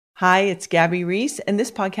Hi, it's Gabby Reese, and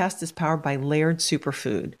this podcast is powered by Laird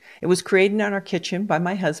Superfood. It was created in our kitchen by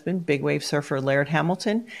my husband, big wave surfer Laird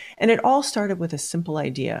Hamilton, and it all started with a simple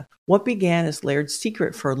idea. What began as Laird's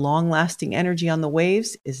secret for long-lasting energy on the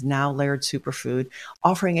waves is now Laird Superfood,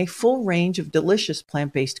 offering a full range of delicious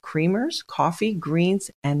plant-based creamers, coffee,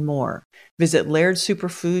 greens, and more. Visit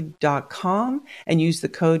lairdsuperfood.com and use the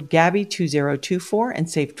code GABBY2024 and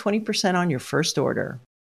save 20% on your first order.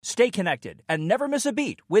 Stay connected and never miss a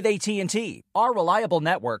beat with AT&T. Our reliable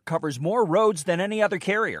network covers more roads than any other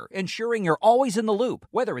carrier, ensuring you're always in the loop.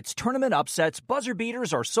 Whether it's tournament upsets, buzzer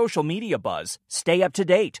beaters, or social media buzz, stay up to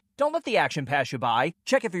date. Don't let the action pass you by.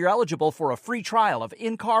 Check if you're eligible for a free trial of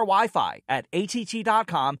in-car Wi-Fi at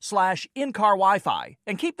att.com/in-car Wi-Fi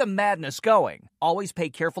and keep the madness going. Always pay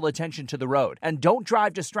careful attention to the road and don't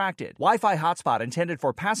drive distracted. Wi-Fi hotspot intended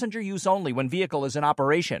for passenger use only when vehicle is in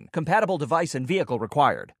operation. Compatible device and vehicle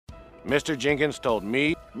required. Mr. Jenkins told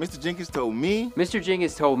me. Mr. Jenkins told me. Mr.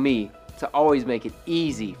 Jenkins told me to always make it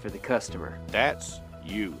easy for the customer. That's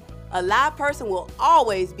you. A live person will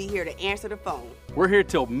always be here to answer the phone. We're here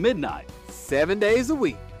till midnight, 7 days a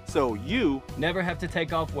week. so you never have to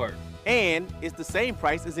take off work. and it's the same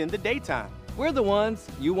price as in the daytime. We're the ones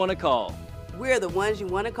you want to call. We're the ones you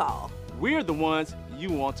want to call. We're the ones you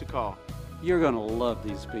want to call. You're going to love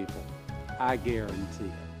these people. I guarantee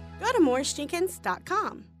it. Go to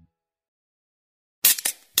MorrisJenkins.com.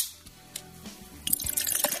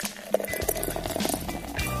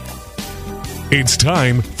 It's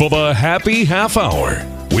time for the Happy Half Hour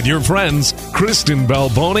with your friends Kristen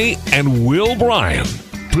Balboni and Will Bryan.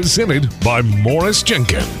 Presented by Morris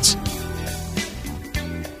Jenkins.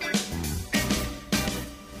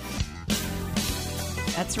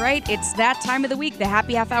 That's right. It's that time of the week, the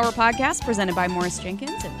Happy Half Hour podcast presented by Morris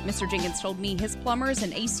Jenkins. And Mr. Jenkins told me his plumbers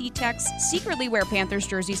and AC techs secretly wear Panthers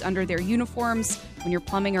jerseys under their uniforms. When your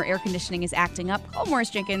plumbing or air conditioning is acting up, call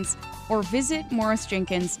Morris Jenkins or visit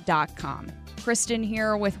morrisjenkins.com. Kristen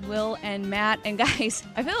here with Will and Matt. And guys,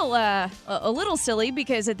 I feel a little silly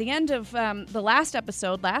because at the end of the last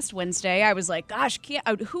episode, last Wednesday, I was like, gosh,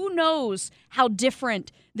 who knows how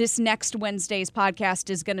different this next Wednesday's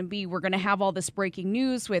podcast is going to be. We're going to have all this breaking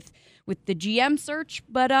news with the GM search,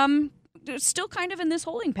 but still kind of in this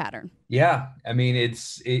holding pattern. Yeah, I mean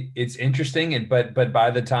it's interesting, but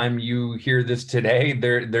by the time you hear this today,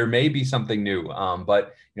 there may be something new.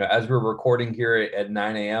 But you know, as we're recording here at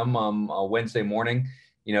 9 a.m. Wednesday morning,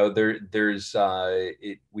 you know,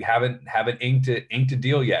 we haven't inked a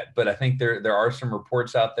deal yet. But I think there are some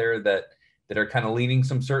reports out there that are kind of leaning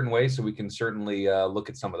some certain ways, so we can certainly look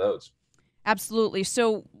at some of those. Absolutely.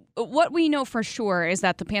 So what we know for sure is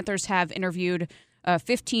that the Panthers have interviewed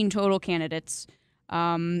 15 total candidates.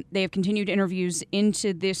 They have continued interviews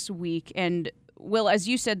into this week. And, Will, as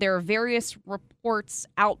you said, there are various reports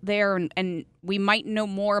out there, and we might know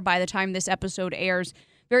more by the time this episode airs,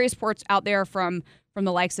 various reports out there from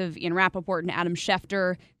the likes of Ian Rappaport and Adam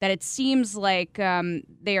Schefter, that it seems like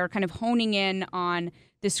they are kind of honing in on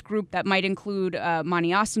this group that might include Monty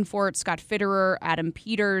Ossenfort, Scott Fitterer, Adam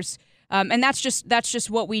Peters. And that's just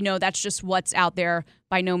what we know. That's just what's out there.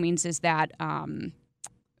 By no means is that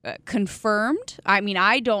confirmed. I mean,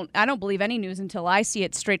 I don't believe any news until I see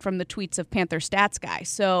it straight from the tweets of Panther Stats Guy.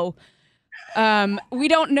 So we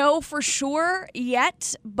don't know for sure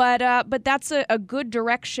yet, but that's a good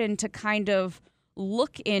direction to kind of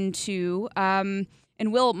look into. And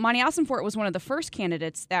Will, Monty Ossenfort was one of the first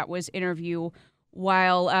candidates that was interviewed,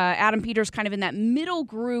 while Adam Peters kind of in that middle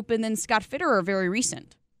group, and then Scott Fitterer very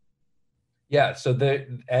recent. Yeah, so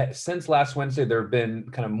since last Wednesday, there have been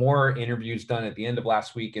kind of more interviews done at the end of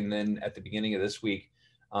last week and then at the beginning of this week.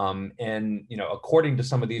 And, you know, according to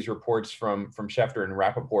some of these reports from Schefter and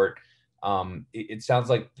Rappaport, it sounds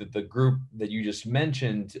like the group that you just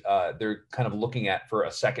mentioned, they're kind of looking at for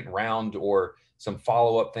a second round or some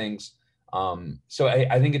follow-up things. So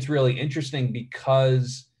I think it's really interesting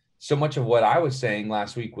because so much of what I was saying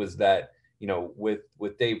last week was that, you know,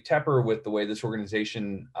 with Dave Tepper, with the way this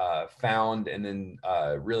organization found and then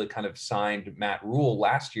really kind of signed Matt Rule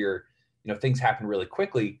last year, you know, things happened really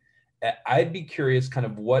quickly. I'd be curious kind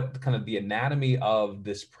of what kind of the anatomy of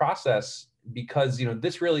this process, because, you know,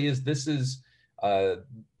 this is the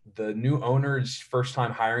new owner's first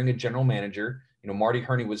time hiring a general manager. You know, Marty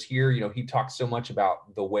Herney was here. You know, he talked so much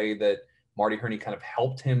about the way that Marty Herney kind of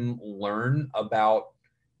helped him learn about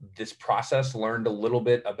this process, learned a little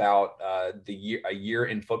bit about a year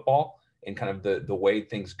in football and kind of the way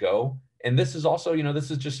things go. And this is also, you know, this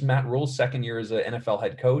is just Matt Rule's second year as an NFL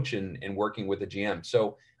head coach and working with a GM.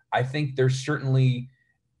 So I think they're certainly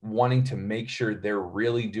wanting to make sure they're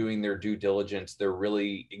really doing their due diligence. They're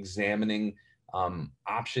really examining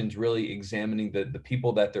options, really examining the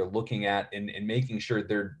people that they're looking at and making sure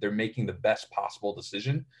they're making the best possible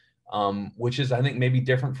decision, which is, I think, maybe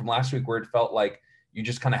different from last week where it felt like you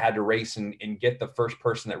just kind of had to race and get the first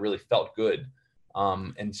person that really felt good.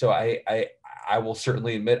 And so I will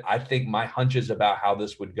certainly admit, I think my hunches about how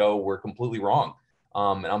this would go were completely wrong.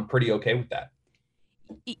 And I'm pretty okay with that.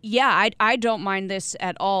 Yeah, I don't mind this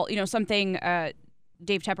at all. You know, something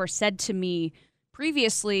Dave Tepper said to me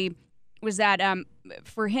previously was that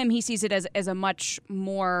for him, he sees it as a much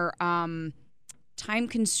more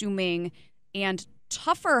time-consuming and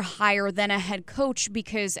tougher hire than a head coach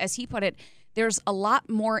because, as he put it, there's a lot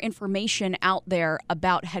more information out there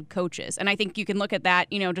about head coaches. And I think you can look at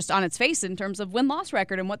that, you know, just on its face in terms of win-loss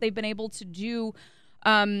record and what they've been able to do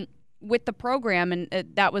with the program. And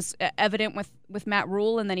that was evident with Matt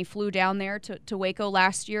Rhule, and then he flew down there to Waco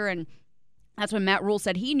last year, and that's when Matt Rhule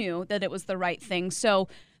said he knew that it was the right thing. So,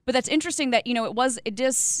 but that's interesting that, you know, it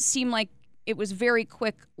does seem like it was very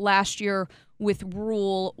quick last year with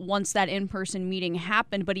Rhule once that in-person meeting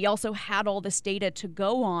happened, but he also had all this data to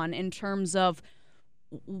go on in terms of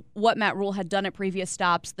what Matt Rhule had done at previous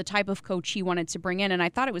stops, the type of coach he wanted to bring in. And I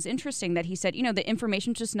thought it was interesting that he said, you know, the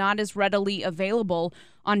information's just not as readily available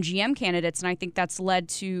on GM candidates. And I think that's led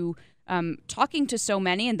to talking to so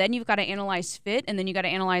many. And then you've got to analyze fit, and then you got to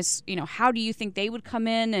analyze, you know, how do you think they would come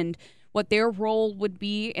in and what their role would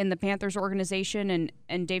be in the Panthers organization.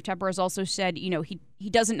 And Dave Tepper has also said, you know, he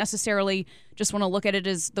doesn't necessarily just want to look at it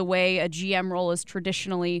as the way a GM role is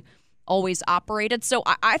traditionally always operated. So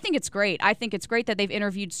I think it's great. I think it's great that they've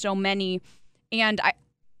interviewed so many. And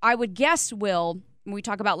I would guess, Will, when we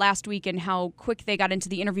talk about last week and how quick they got into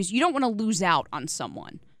the interviews, you don't want to lose out on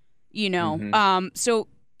someone, you know. Mm-hmm. So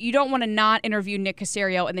you don't want to not interview Nick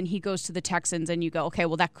Caserio and then he goes to the Texans and you go, okay,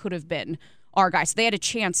 well, that could have been our guy. So they had a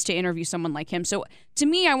chance to interview someone like him. So to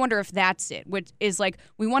me, I wonder if that's it, which is like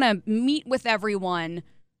we want to meet with everyone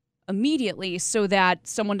immediately so that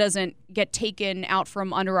someone doesn't get taken out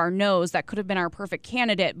from under our nose. That could have been our perfect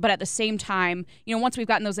candidate. But at the same time, you know, once we've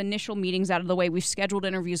gotten those initial meetings out of the way, we've scheduled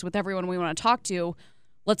interviews with everyone we want to talk to,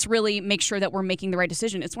 let's really make sure that we're making the right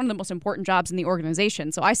decision. It's one of the most important jobs in the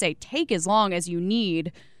organization. So I say take as long as you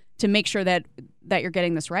need to make sure that you're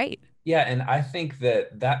getting this right. Yeah, and I think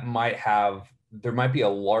that there might be a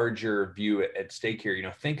larger view at stake here. You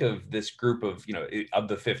know, think of this group of, you know, of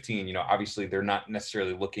the 15, you know, obviously they're not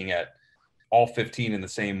necessarily looking at all 15 in the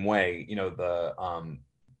same way, you know,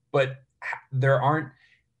 but there aren't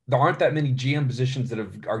that many GM positions that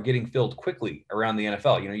are getting filled quickly around the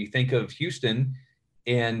NFL. You know, you think of Houston,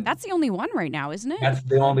 and that's the only one right now, isn't it? That's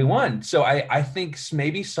the only one. So I think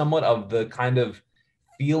maybe somewhat of the kind of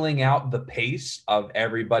feeling out the pace of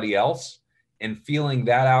everybody else and feeling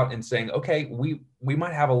that out and saying, okay, we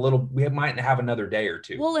might have another day or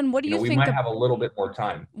two. Well, and what do you think? We might have a little bit more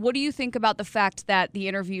time. What do you think about the fact that the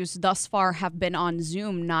interviews thus far have been on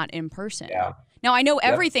Zoom, not in person? Yeah. Now, I know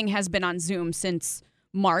everything has been on Zoom since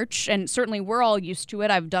March, and certainly we're all used to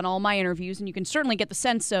it. I've done all my interviews, and you can certainly get the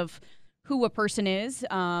sense of who a person is,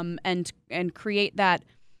 and create that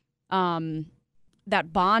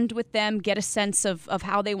bond with them, get a sense of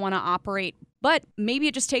how they want to operate. But maybe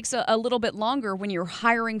it just takes a little bit longer when you're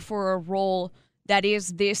hiring for a role that is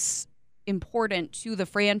this important to the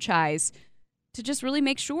franchise to just really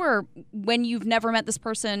make sure when you've never met this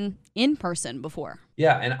person in person before.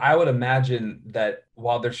 Yeah, and I would imagine that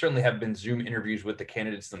while there certainly have been Zoom interviews with the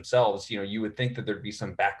candidates themselves, you know, you would think that there'd be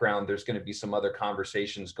some background. There's going to be some other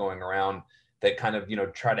conversations going around that kind of, you know,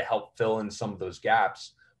 try to help fill in some of those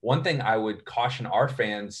gaps. One thing I would caution our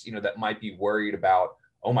fans, you know, that might be worried about,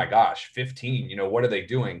 oh my gosh, 15, you know, what are they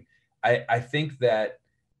doing? I think that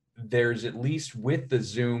there's, at least with the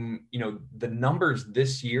Zoom, you know, the numbers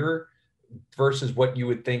this year versus what you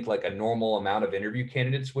would think like a normal amount of interview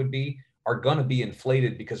candidates would be are going to be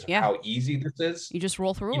inflated because of how easy this is. You just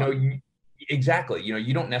roll through. You know, exactly. You know,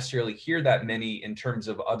 you don't necessarily hear that many in terms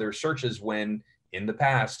of other searches when in the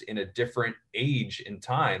past, in a different age and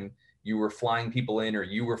time, you were flying people in or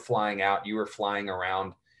you were flying out, you were flying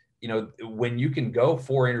around. You know, when you can go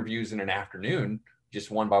 4 interviews in an afternoon,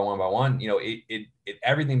 just one by one, you know, it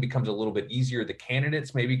everything becomes a little bit easier. The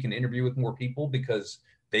candidates maybe can interview with more people because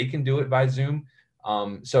they can do it by Zoom.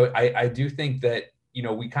 So I do think that, you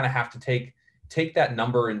know, we kind of have to take that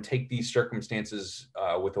number and take these circumstances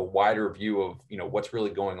with a wider view of, you know, what's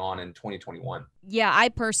really going on in 2021. Yeah, I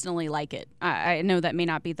personally like it. I know that may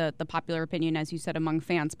not be the popular opinion, as you said, among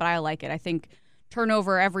fans, but I like it. I think turn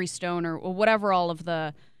over every stone or whatever all of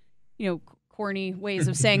the, you know, corny ways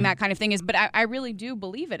of saying that kind of thing is, but I really do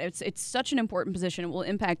believe it. It's such an important position. It will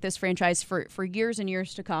impact this franchise for years and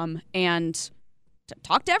years to come. And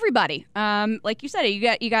talk to everybody. Like you said,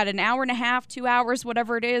 you got an hour and a half, 2 hours,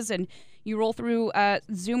 whatever it is, and you roll through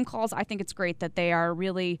Zoom calls. I think it's great that they are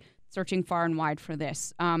really searching far and wide for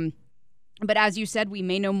this. But as you said, we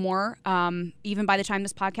may know more even by the time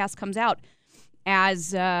this podcast comes out,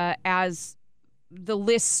 as the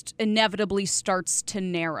list inevitably starts to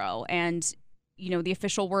narrow. And, the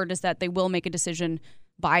official word is that they will make a decision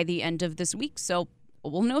by the end of this week. So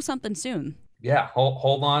we'll know something soon. Yeah,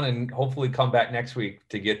 hold on and hopefully come back next week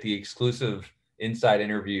to get the exclusive inside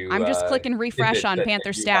interview. I'm just clicking refresh on Panther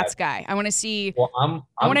Stats Guy. I want to see. Well, I'm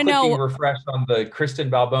clicking refresh on the Kristen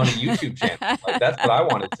Balboni YouTube channel. Like, that's what I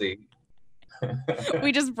want to see.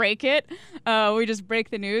 We just break it. We just break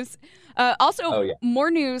the news. Also,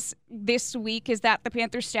 more news this week is that the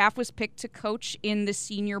Panther staff was picked to coach in the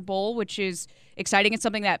Senior Bowl, which is exciting. It's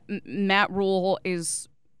something that Matt Rhule is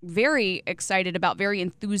very excited about, very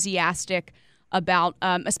enthusiastic about,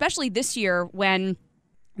 especially this year when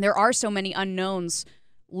there are so many unknowns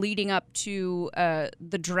leading up to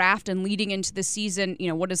the draft and leading into the season.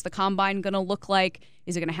 What is the combine going to look like?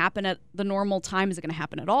 Is it going to happen at the normal time? Is it going to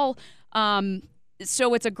happen at all?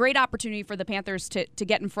 So it's a great opportunity for the Panthers to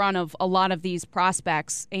get in front of a lot of these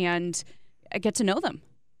prospects and get to know them.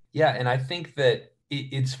 Yeah, and I think that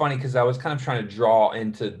it's funny because I was kind of trying to draw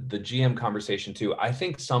into the GM conversation too. I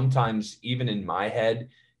think sometimes even in my head,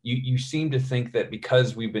 you seem to think that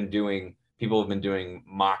because people have been doing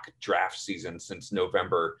mock draft season since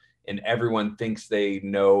November, and everyone thinks they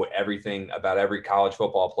know everything about every college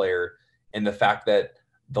football player. And the fact that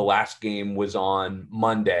the last game was on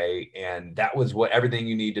Monday, and that was everything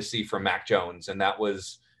you need to see from Mac Jones. And that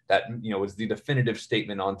was the definitive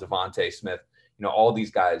statement on Devontae Smith, all these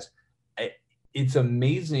guys. It's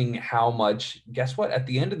amazing how much, guess what? At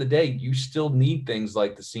the end of the day, you still need things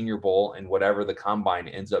like the Senior Bowl and whatever the combine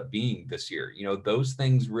ends up being this year. Those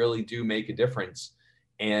things really do make a difference.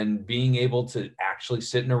 And being able to actually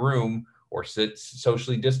sit in a room or sit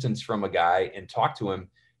socially distanced from a guy and talk to him,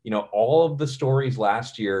 all of the stories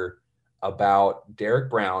last year about Derek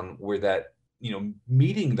Brown were that,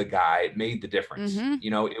 meeting the guy made the difference.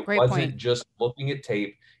 Mm-hmm. It Great wasn't point. just looking at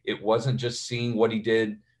tape. It wasn't just seeing what he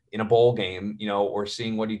did in a bowl game, or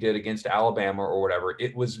seeing what he did against Alabama or whatever.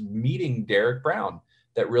 It was meeting Derek Brown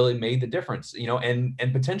that really made the difference, and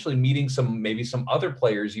potentially meeting maybe some other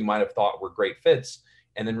players you might have thought were great fits,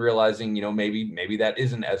 and then realizing, maybe that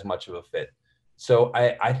isn't as much of a fit. So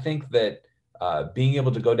I think that being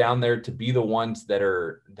able to go down there to be the ones that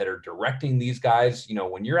are directing these guys,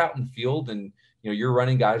 when you're out in the field and, you're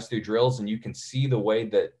running guys through drills and you can see the way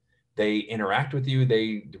that they interact with you,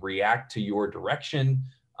 they react to your direction,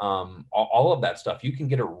 all of that stuff, you can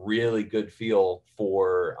get a really good feel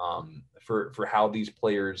for how these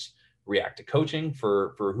players react to coaching,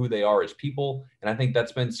 for who they are as people. And I think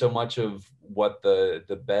that's been so much of what the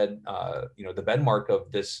bedmark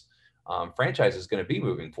of this franchise is going to be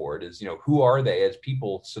moving forward is, who are they as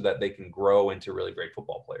people so that they can grow into really great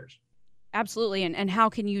football players. Absolutely. And how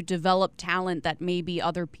can you develop talent that maybe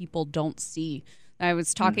other people don't see? I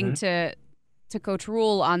was talking to Coach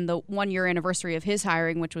Rhule on the 1-year anniversary of his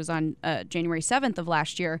hiring, which was on January 7th of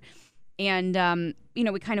last year. And,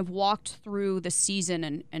 we kind of walked through the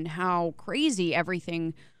season and how crazy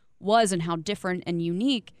everything was and how different and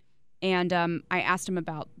unique. And I asked him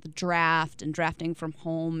about the draft and drafting from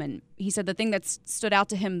home. And he said the thing that stood out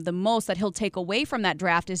to him the most that he'll take away from that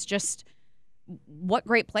draft is just what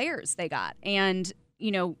great players they got. And,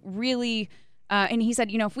 really... and he said,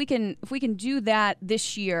 if we can do that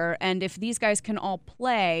this year, and if these guys can all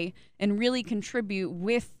play and really contribute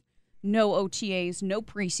with no OTAs, no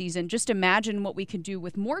preseason, just imagine what we could do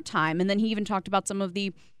with more time. And then he even talked about some of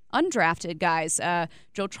the undrafted guys,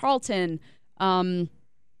 Joe Charlton, Miles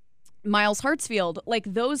Hartsfield, like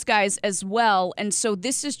those guys as well. And so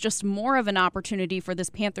this is just more of an opportunity for this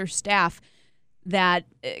Panther staff that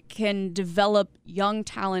can develop young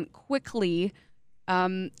talent quickly,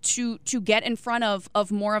 to get in front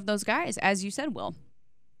of more of those guys, as you said, Will.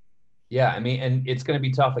 Yeah, and it's going to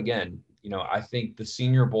be tough again. I think the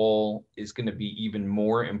Senior Bowl is going to be even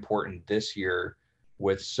more important this year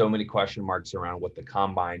with so many question marks around what the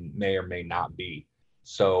combine may or may not be.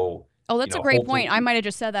 So, that's a great point. I might have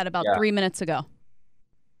just said that about 3 minutes ago.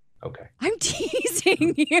 Okay. I'm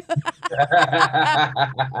teasing you.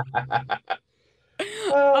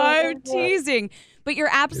 I'm teasing. But you're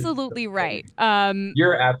absolutely right.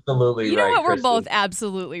 You're absolutely right. You know what? We're Kristen. both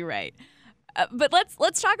absolutely right. But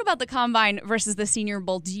let's talk about the Combine versus the Senior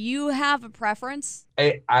Bowl. Do you have a preference?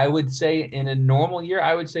 I would say in a normal year,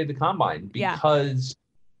 I would say the Combine because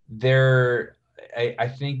I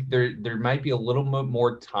think there might be a little bit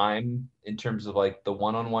more time in terms of like the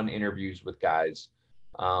one-on-one interviews with guys.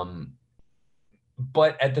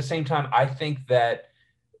 But at the same time, I think that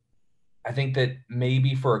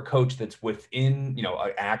maybe for a coach that's within,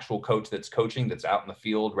 an actual coach that's coaching, that's out in the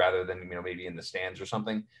field rather than, maybe in the stands or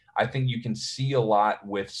something, I think you can see a lot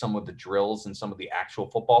with some of the drills and some of the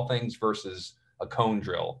actual football things versus a cone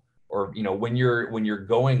drill. Or, when you're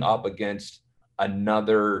going up against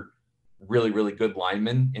another really, really good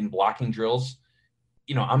lineman in blocking drills,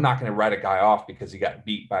 I'm not going to write a guy off because he got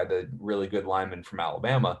beat by the really good lineman from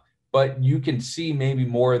Alabama, but you can see maybe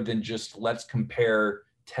more than just let's compare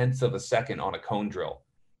tenths of a second on a cone drill.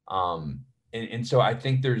 And so I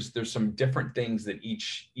think there's some different things that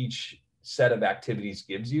each set of activities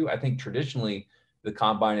gives you. I think traditionally the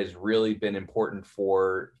combine has really been important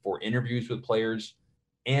for interviews with players.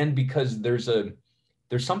 And because there's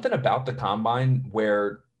something about the combine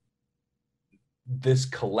where this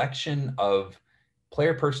collection of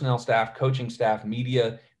player personnel staff, coaching staff,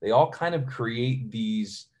 media, they all kind of create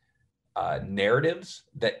these narratives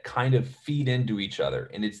that kind of feed into each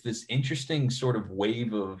other. And it's this interesting sort of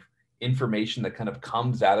wave of information that kind of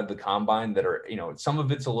comes out of the combine that are, some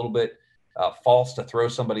of it's a little bit false to throw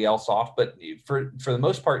somebody else off, but for the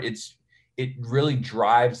most part, it really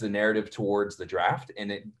drives the narrative towards the draft,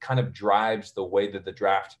 and it kind of drives the way that the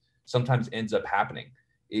draft sometimes ends up happening.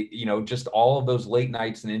 Just all of those late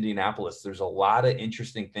nights in Indianapolis, there's a lot of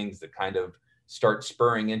interesting things that kind of start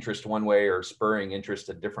spurring interest one way or spurring interest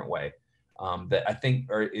a different way, that I think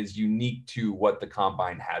is unique to what the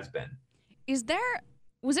combine has been.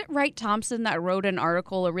 Was it Wright Thompson that wrote an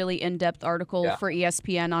article, a really in-depth article for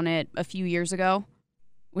ESPN on it a few years ago?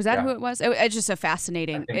 Was that who it was? It's just a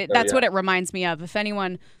fascinating. That's what it reminds me of. If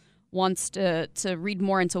anyone wants to read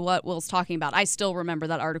more into what Will's talking about, I still remember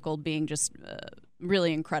that article being just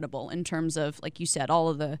really incredible in terms of, like you said, all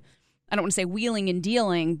of the, I don't want to say wheeling and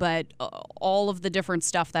dealing, but all of the different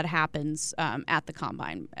stuff that happens at the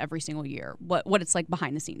combine every single year, what it's like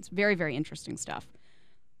behind the scenes. Very, very interesting stuff.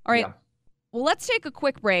 All right. Yeah. Well, let's take a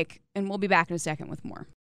quick break, and we'll be back in a second with more.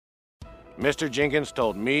 Mr. Jenkins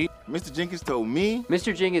told me. Mr. Jenkins told me.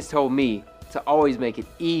 Mr. Jenkins told me to always make it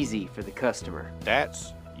easy for the customer.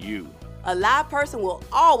 That's you. A live person will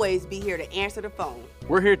always be here to answer the phone.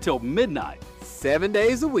 We're here till midnight. 7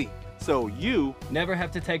 days a week. So you never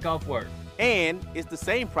have to take off work. And it's the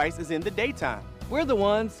same price as in the daytime. We're the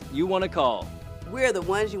ones you want to call. We're the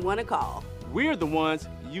ones you want to call. We're the ones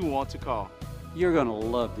you want to call. You're going to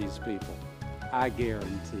love these people. I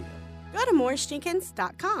guarantee it. Go to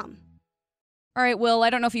MorrisJenkins.com. All right, Will, I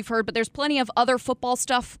don't know if you've heard, but there's plenty of other football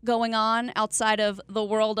stuff going on outside of the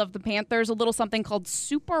world of the Panthers. A little something called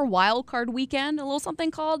Super Wildcard Weekend, a little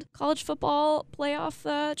something called College Football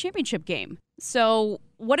Playoff Championship Game. So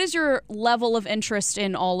what is your level of interest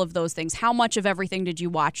in all of those things? How much of everything did you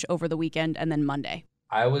watch over the weekend and then Monday?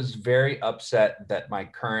 I was very upset that my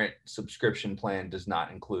current subscription plan does not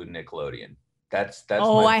include Nickelodeon. That's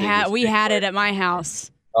we had it at my house.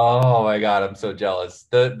 Oh my God, I'm so jealous.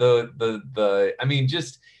 I mean,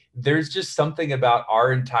 there's just something about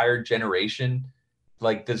our entire generation,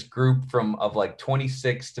 like this group of like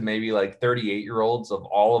 26 to maybe like 38-year-olds of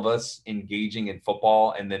all of us engaging in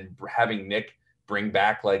football, and then having Nick bring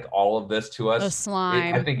back like all of this to us. The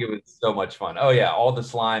slime. I think it was so much fun. Oh yeah, all the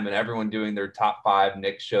slime and everyone doing their top 5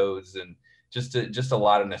 Nick shows, and just a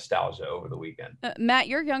lot of nostalgia over the weekend. Matt,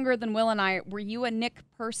 you're younger than Will and I. Were you a Nick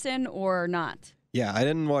person or not? Yeah, I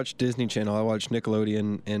didn't watch Disney Channel. I watched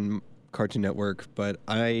Nickelodeon and Cartoon Network, but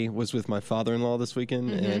I was with my father-in-law this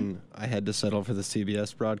weekend, and I had to settle for the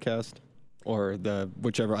CBS broadcast, or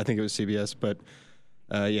whichever. I think it was CBS, but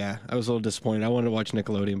yeah, I was a little disappointed. I wanted to watch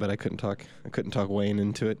Nickelodeon, but I couldn't talk Wayne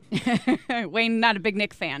into it. Wayne, not a big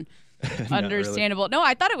Nick fan. Understandable. Really. No,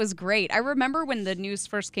 I thought it was great. I remember when the news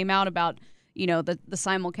first came out about, the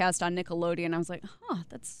simulcast on Nickelodeon. I was like,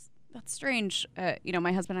 that's strange.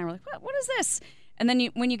 My husband and I were like, what is this? And then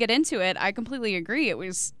when you get into it, I completely agree. It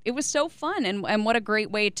was so fun, and what a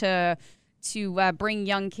great way to bring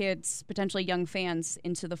young kids, potentially young fans,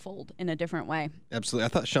 into the fold in a different way. Absolutely. I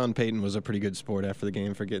thought Sean Payton was a pretty good sport after the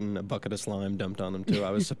game for getting a bucket of slime dumped on him, too.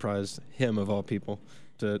 I was surprised, him of all people,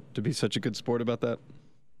 to be such a good sport about that.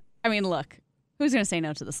 I mean, look, who's going to say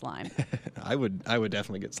no to the slime? I would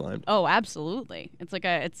definitely get slimed. Oh, absolutely.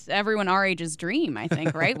 It's everyone our age's dream, I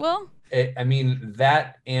think, right, Will? I mean,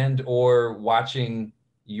 that and or watching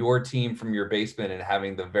your team from your basement and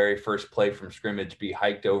having the very first play from scrimmage be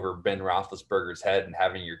hiked over Ben Roethlisberger's head and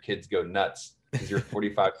having your kids go nuts because you're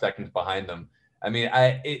 45 seconds behind them. I mean,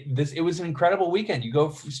 it was an incredible weekend. You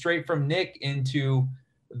go straight from Nick into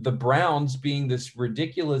the Browns being this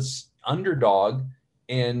ridiculous underdog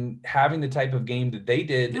and having the type of game that they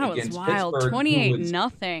did against wild. Pittsburgh.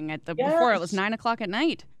 28-0 at before it was 9:00 at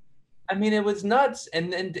night. I mean, it was nuts.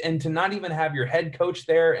 And to not even have your head coach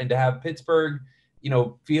there and to have Pittsburgh,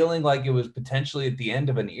 feeling like it was potentially at the end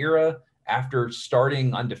of an era after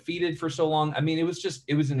starting undefeated for so long. I mean, it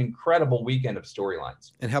was an incredible weekend of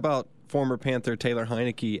storylines. And how about former Panther Taylor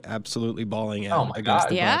Heineke absolutely balling out against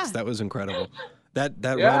the Bucs? That was incredible. That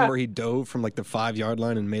run where he dove from like the 5-yard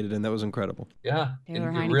line and made it in, that was incredible. Yeah.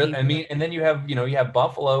 And then you have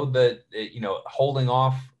Buffalo that, holding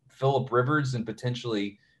off Phillip Rivers and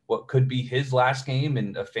potentially what could be his last game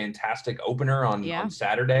and a fantastic opener on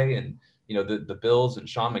Saturday. And, the Bills and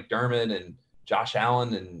Sean McDermott and Josh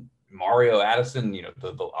Allen and Mario Addison,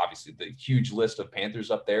 obviously the huge list of Panthers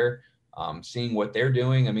up there, seeing what they're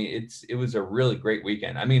doing. I mean, it was a really great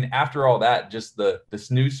weekend. I mean, after all that, just the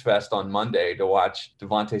snooze fest on Monday to watch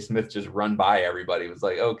Devontae Smith just run by everybody was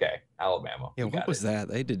like, okay, Alabama. Yeah, what was that?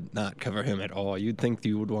 They did not cover him at all. You'd think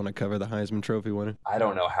you would want to cover the Heisman Trophy winner. I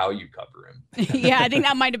don't know how you cover him. Yeah, I think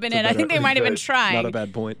that might have been it. I think they might have been trying. Not a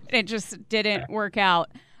bad point. It just didn't work out.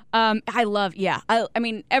 I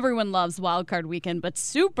mean, everyone loves Wild Card Weekend, but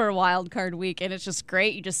Super Wild Card Weekend, it's just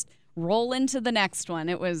great. You just roll into the next one.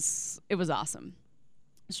 It was awesome.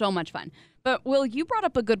 So much fun. But Will, you brought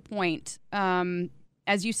up a good point.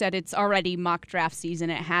 As you said, it's already mock draft season.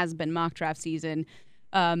 It has been mock draft season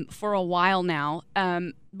for a while now.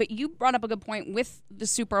 But you brought up a good point with the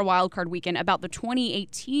Super Wild Card Weekend about the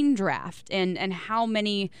 2018 draft and how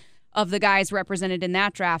many of the guys represented in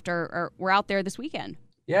that draft were out there this weekend.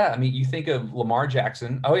 Yeah, I mean, you think of Lamar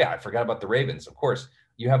Jackson. Oh, yeah, I forgot about the Ravens, of course.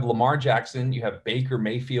 You have Lamar Jackson. You have Baker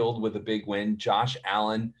Mayfield with a big win. Josh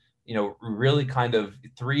Allen, really kind of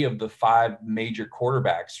 3 of the 5 major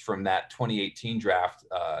quarterbacks from that 2018 draft,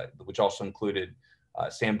 which also included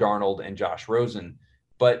Sam Darnold and Josh Rosen.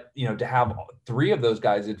 But, to have 3 of those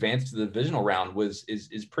guys advance to the divisional round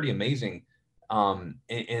is pretty amazing.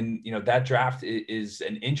 That draft is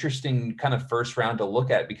an interesting kind of first round to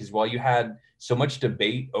look at, because while you had so much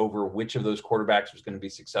debate over which of those quarterbacks was going to be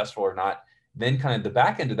successful or not, then kind of the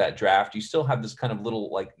back end of that draft, you still have this kind of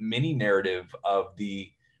little like mini narrative of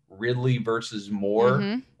the Ridley versus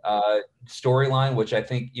Moore storyline, which I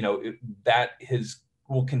think,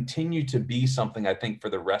 will continue to be something, I think,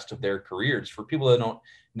 for the rest of their careers. For people that don't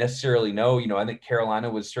necessarily know, I think Carolina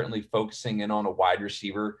was certainly focusing in on a wide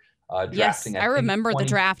receiver. Drafting, I remember the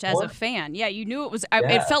draft as a fan. Yeah, you knew it was.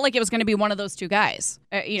 It felt like it was going to be one of those 2 guys.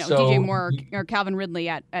 DJ Moore or Calvin Ridley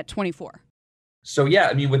at 24. So yeah,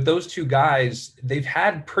 I mean, with those 2 guys, they've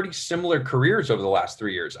had pretty similar careers over the last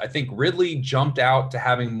 3 years. I think Ridley jumped out to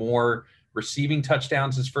having more receiving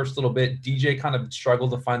touchdowns his first little bit. DJ kind of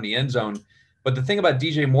struggled to find the end zone. But the thing about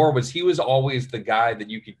DJ Moore was he was always the guy that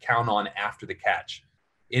you could count on after the catch.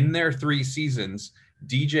 In their 3 seasons,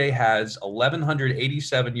 DJ has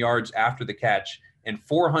 1,187 yards after the catch and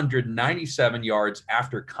 497 yards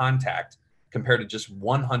after contact, compared to just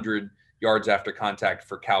 100 yards after contact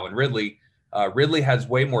for Calvin Ridley. Ridley has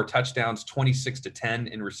way more touchdowns,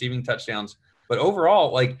 26-10 in receiving touchdowns. But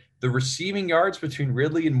overall, like the receiving yards between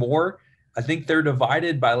Ridley and Moore, I think they're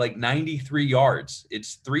divided by like 93 yards.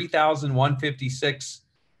 It's 3,156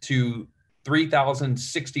 to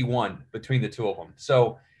 3,061 between the 2 of them.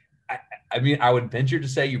 So, I mean, I would venture to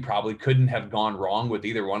say you probably couldn't have gone wrong with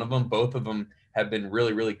either one of them. Both of them have been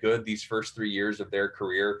really, really good these first 3 years of their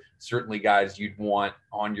career. Certainly guys you'd want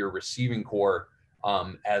on your receiving core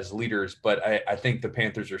as leaders. But I think the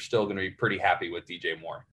Panthers are still going to be pretty happy with DJ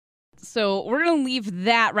Moore. So we're going to leave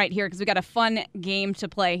that right here because we got a fun game to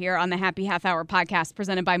play here on the Happy Half Hour podcast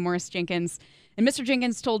presented by Morris Jenkins. And Mr.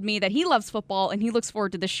 Jenkins told me that he loves football and he looks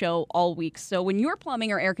forward to the show all week. So when your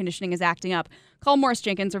plumbing or air conditioning is acting up, call Morris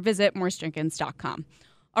Jenkins or visit morrisjenkins.com.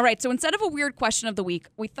 All right, so instead of a weird question of the week,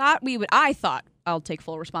 I thought I'll take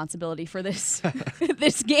full responsibility for this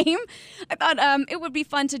this game. I thought it would be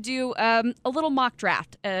fun to do a little mock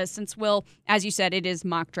draft since, Will, as you said, it is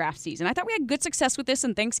mock draft season. I thought we had good success with this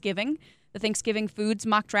in Thanksgiving, the Thanksgiving Foods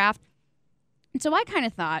mock draft. And so I kind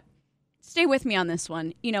of thought, stay with me on this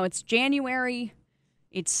one. It's January.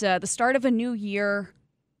 It's the start of a new year.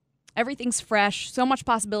 Everything's fresh. So much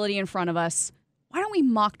possibility in front of us. Why don't we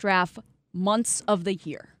mock draft months of the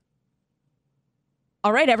year?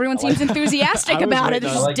 All right, everyone seems enthusiastic about it.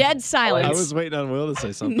 There's dead silence. I was waiting on Will to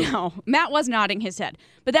say something. No, Matt was nodding his head.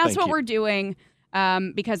 But that's what we're doing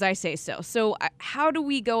because I say so. So how do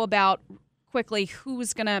we go about quickly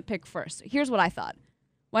who's going to pick first? Here's what I thought.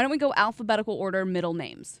 Why don't we go alphabetical order middle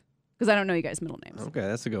names? Because I don't know you guys' middle names. Okay,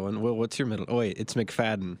 that's a good one. Will, what's your middle? Oh, wait, it's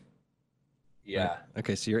McFadden. Yeah. Right.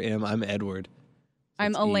 Okay, so you're M. I'm Edward. So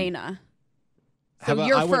I'm Elena. So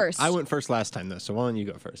you're first. I went first last time, though, so why don't you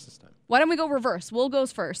go first this time? Why don't we go reverse? Will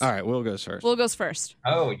goes first. All right, Will goes first. Will goes first.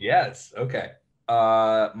 Oh, yes. Okay.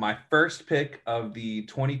 My first pick of the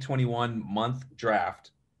 2021 month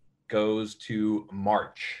draft goes to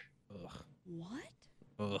March. Ugh. What?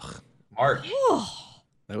 Ugh. March.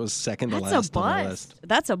 That was second to last on my list.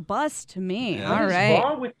 That's a bust to me. Yeah. All What is right.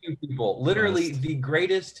 wrong with you people? Literally, the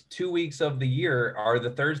greatest 2 weeks of the year are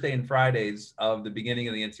the Thursday and Fridays of the beginning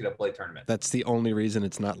of the NCAA tournament. That's the only reason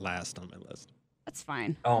it's not last on my list. That's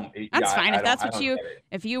fine. That's fine. If that's what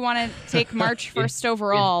if you want to take March first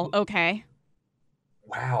overall, okay.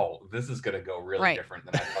 Wow, this is going to go really different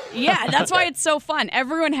than I thought it would. Yeah, that's why it's so fun.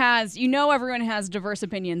 Everyone has diverse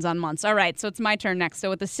opinions on months. All right, so it's my turn next. So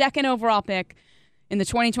with the second overall pick in the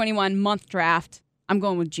 2021 month draft, I'm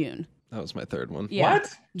going with June. That was my third one. Yeah.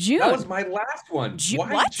 What? June. That was my last one.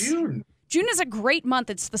 Why what? June? June is a great month.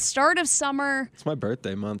 It's the start of summer. It's my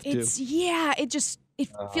birthday month, too. It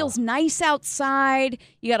feels nice outside.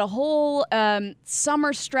 You got a whole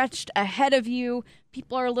summer stretched ahead of you.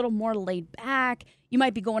 People are a little more laid back. You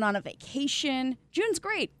might be going on a vacation. June's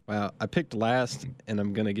great. Wow, I picked last, and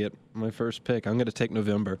I'm going to get my first pick. I'm going to take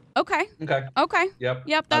November. Okay. Yep. I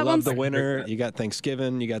That love one's the winter. You got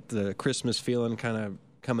Thanksgiving. You got the Christmas feeling kind of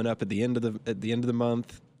coming up at the end of the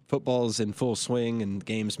month. Football's in full swing, and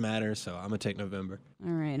games matter, so I'm going to take November.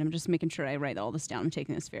 All right. I'm just making sure I write all this down. I'm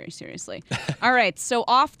taking this very seriously. All right. So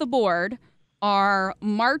off the board are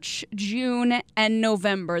March, June, and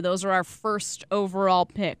November. Those are our first overall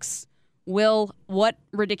picks. Will, what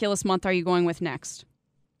ridiculous month are you going with next?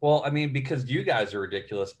 Well, I mean, because you guys are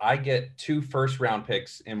ridiculous, I get 2 first-round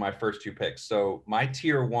picks in my first 2 picks. So my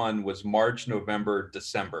tier 1 was March, November,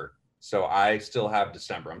 December. So I still have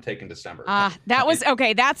December. I'm taking December. That was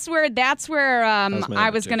okay. That's where I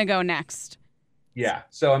was going to go next. Yeah.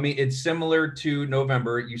 So, I mean, it's similar to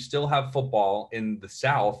November. You still have football in the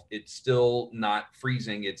South. It's still not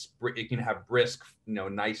freezing. It can have brisk,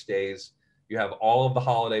 nice days. You have all of the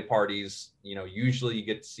holiday parties. Usually you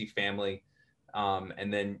get to see family.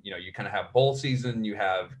 And then, you kind of have bowl season. You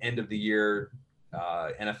have end of the year,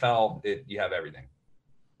 NFL. You have everything.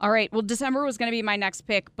 All right. Well, December was going to be my next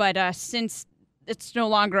pick, but since it's no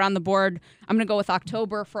longer on the board, I'm going to go with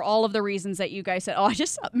October for all of the reasons that you guys said. Oh,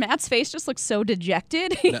 Matt's face just looks so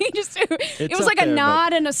dejected. No, it was like a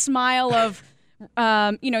nod and a smile of,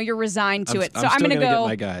 you're resigned to it. So I'm going to go. Get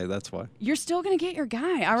my guy. That's why. You're still going to get your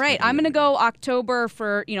guy. All right. I'm going to go October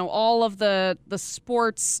for, all of the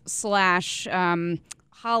sports /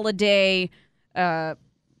 holiday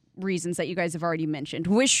reasons that you guys have already mentioned.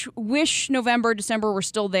 Wish November, December were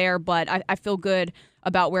still there, but I feel good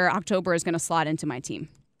about where October is going to slot into my team.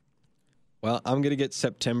 Well, I'm going to get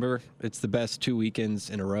September. It's the best 2 weekends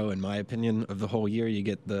in a row, in my opinion, of the whole year. You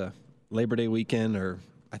get the Labor Day weekend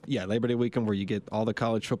Labor Day weekend where you get all the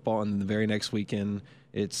college football, and then the very next weekend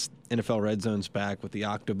it's NFL Red Zone's back with the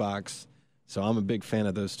Octobox. So I'm a big fan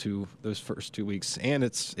of those first 2 weeks. And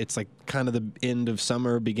it's like kind of the end of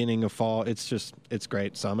summer, beginning of fall. It's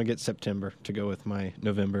great. So I'm going to get September to go with my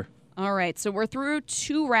November. All right. So we're through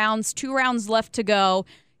 2 rounds, 2 rounds left to go.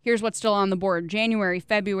 Here's what's still on the board: January,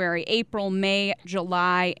 February, April, May,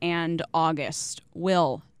 July, and August.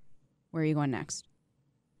 Will, where are you going next?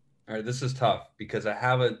 All right, this is tough because I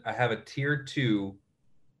have a tier 2,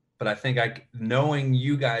 but I think knowing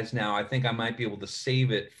you guys now, I think I might be able to save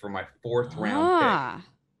it for my 4th round pick.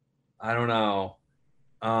 I don't know.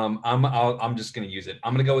 I'm just going to use it.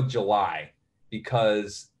 I'm going to go with July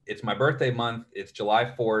because it's my birthday month. It's July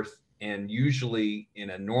 4th, and usually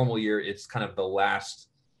in a normal year, it's kind of the last.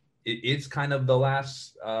 It's kind of the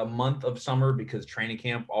last month of summer because training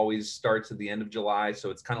camp always starts at the end of July, so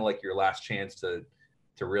it's kind of like your last chance to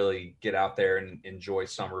really get out there and enjoy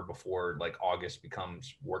summer before like August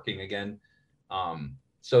becomes working again.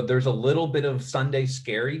 So there's a little bit of Sunday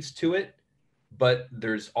scaries to it, but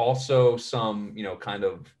there's also some, kind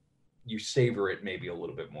of you savor it maybe a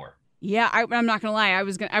little bit more. Yeah, I'm not gonna lie. I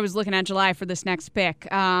was looking at July for this next pick.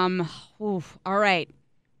 All right.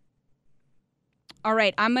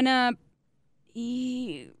 I'm gonna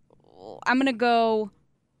go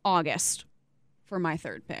August for my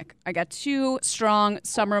 3rd pick. I got 2 strong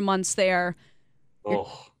summer months there.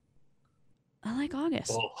 Oh, I like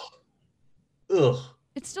August. Ugh.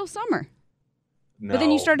 It's still summer. No, but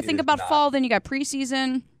then you start to think about not. fall. Then you got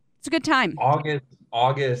preseason. It's a good time.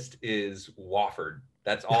 August is Wofford.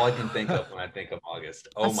 That's all I can think of when I think of August.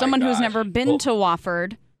 Oh, As someone who's never been to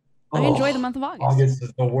Wofford, I enjoy the month of August. August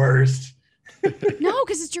is the worst. No,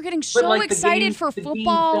 because you're getting so excited for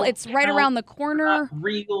football. It's right around the corner.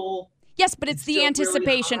 Real. Yes, but it's the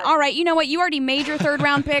anticipation. Really all right, you know what? You already made your 3rd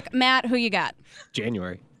round pick. Matt, who you got?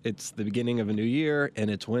 January. it's the beginning of a new year, and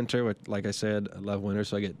it's winter. Which, like I said, I love winter,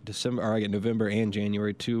 so I get November and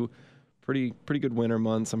January, 2 pretty good winter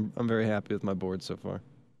months. I'm very happy with my board so far.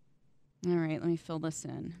 All right, let me fill this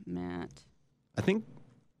in, Matt. I think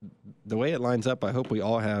the way it lines up, I hope we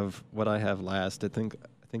all have what I have last. I think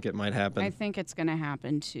it might happen. I think it's going to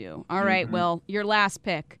happen too. All right, Will, your last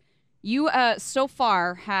pick. You so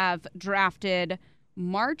far have drafted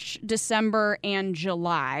March, December, and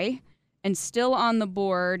July, and still on the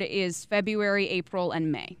board is February, April,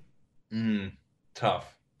 and May.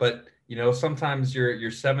 Tough, but sometimes your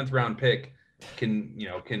 7th round pick can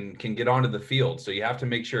get onto the field, so you have to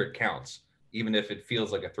make sure it counts, even if it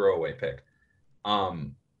feels like a throwaway pick.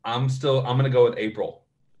 I'm gonna go with April.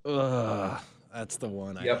 That's the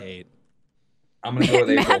one I hate. I'm gonna go with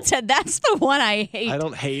April. Matt said that's the one I hate. I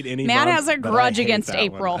don't hate any. Matt month, has a grudge against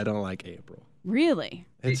April. I don't like April. Really?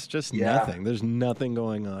 It's just nothing. There's nothing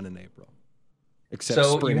going on in April except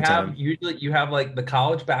springtime. You have like the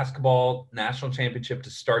college basketball national championship to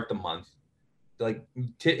start the month. Like,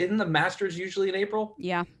 isn't the Masters usually in April?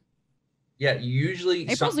 Yeah. Yeah, usually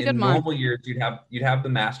April's a good in month. normal years you'd have the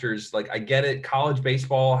Masters. Like, I get it, college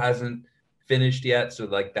baseball hasn't finished yet, so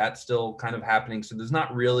like that's still kind of happening. So there's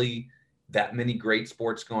not really that many great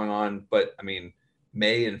sports going on. But I mean,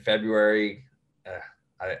 May and February,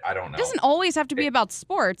 I don't know. It doesn't always have to be about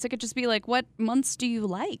sports. It could just be like, what months do you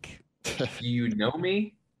like? Do you know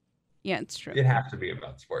me? Yeah, it's true. It has to be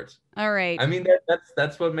about sports. All right. I mean,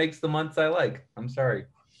 that's what makes the months I like. I'm sorry.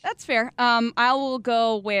 That's fair. I will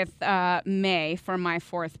go with May for my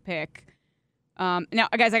 4th pick. Now,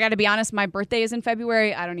 guys, I got to be honest. My birthday is in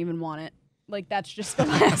February. I don't even want it. Like, that's just the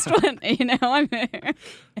last one.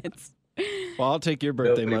 It's. Well, I'll take your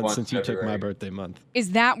birthday month since you took my birthday month.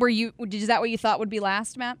 Is that what you thought would be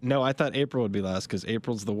last, Matt? No, I thought April would be last because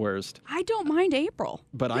April's the worst. I don't mind April.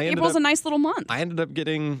 But April's a nice little month. I ended up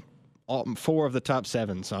getting 4 of the top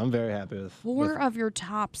 7, so I'm very happy with 4 of your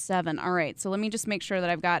top 7. All right, so let me just make sure that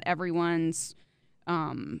I've got everyone's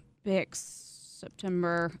picks.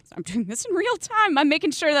 September. I'm doing this in real time. I'm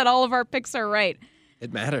making sure that all of our picks are right.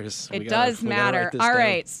 It matters. It does matter. All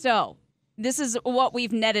right, so this is what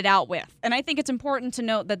we've netted out with. And I think it's important to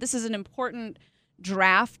note that this is an important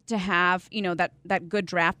draft to have, that good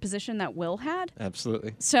draft position that Will had.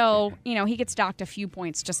 Absolutely. So, he gets docked a few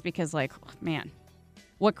points just because, man,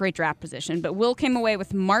 what great draft position. But Will came away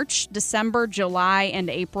with March, December, July, and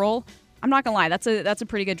April. I'm not going to lie. That's a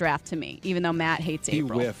pretty good draft to me, even though Matt hates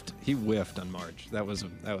April. He whiffed on March. That was a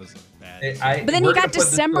bad. But then he got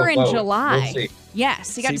December and July. We'll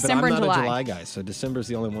yes, he got December and July. I'm not a July guy, so December's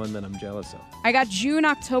the only one that I'm jealous of. I got June,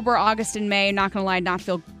 October, August, and May. Not going to lie,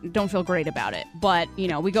 don't feel great about it. But,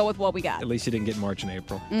 we go with what we got. At least you didn't get March and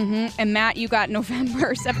April. Mm-hmm. And Matt, you got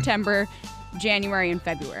November, September, January, and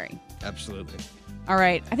February. Absolutely. All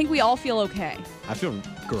right. I think we all feel okay. I feel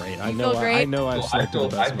great. I feel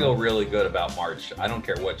really good about March. I don't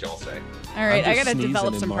care what y'all say. All right. I got to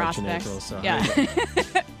develop some prospects. April, so yeah.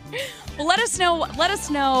 Well, let us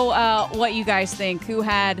know what you guys think. Who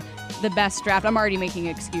had the best draft? I'm already making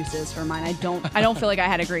excuses for mine. I don't feel like I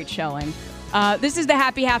had a great showing. This is the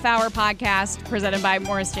Happy Half Hour podcast presented by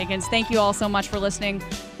Morris Jenkins. Thank you all so much for listening.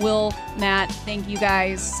 Will, Matt, thank you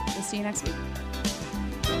guys. We'll see you next week.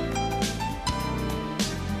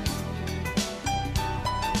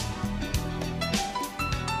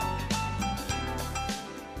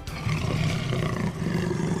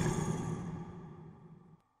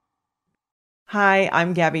 Hi,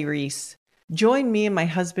 I'm Gabby Reese. Join me and my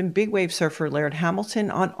husband, big wave surfer Laird Hamilton,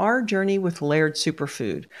 on our journey with Laird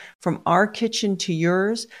Superfood. From our kitchen to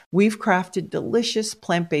yours, we've crafted delicious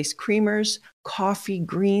plant-based creamers, coffee,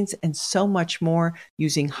 greens, and so much more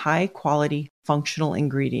using high-quality functional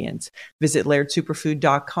ingredients. Visit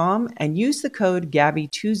LairdSuperfood.com and use the code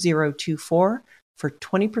GABBY2024 for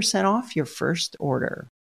 20% off your first order.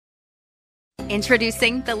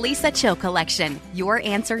 Introducing the Lisa Chill Collection, your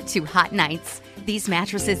answer to hot nights. These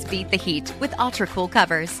mattresses beat the heat with ultra-cool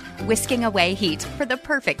covers, whisking away heat for the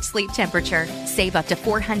perfect sleep temperature. Save up to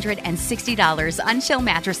 $460 on Chill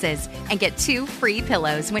mattresses and get 2 free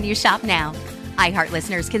pillows when you shop now. iHeart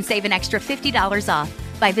listeners can save an extra $50 off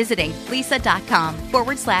by visiting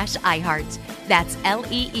lisa.com/iHeart. That's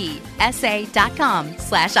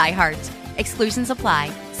LEESA.com/iHeart. Exclusions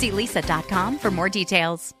apply. See lisa.com for more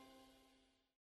details.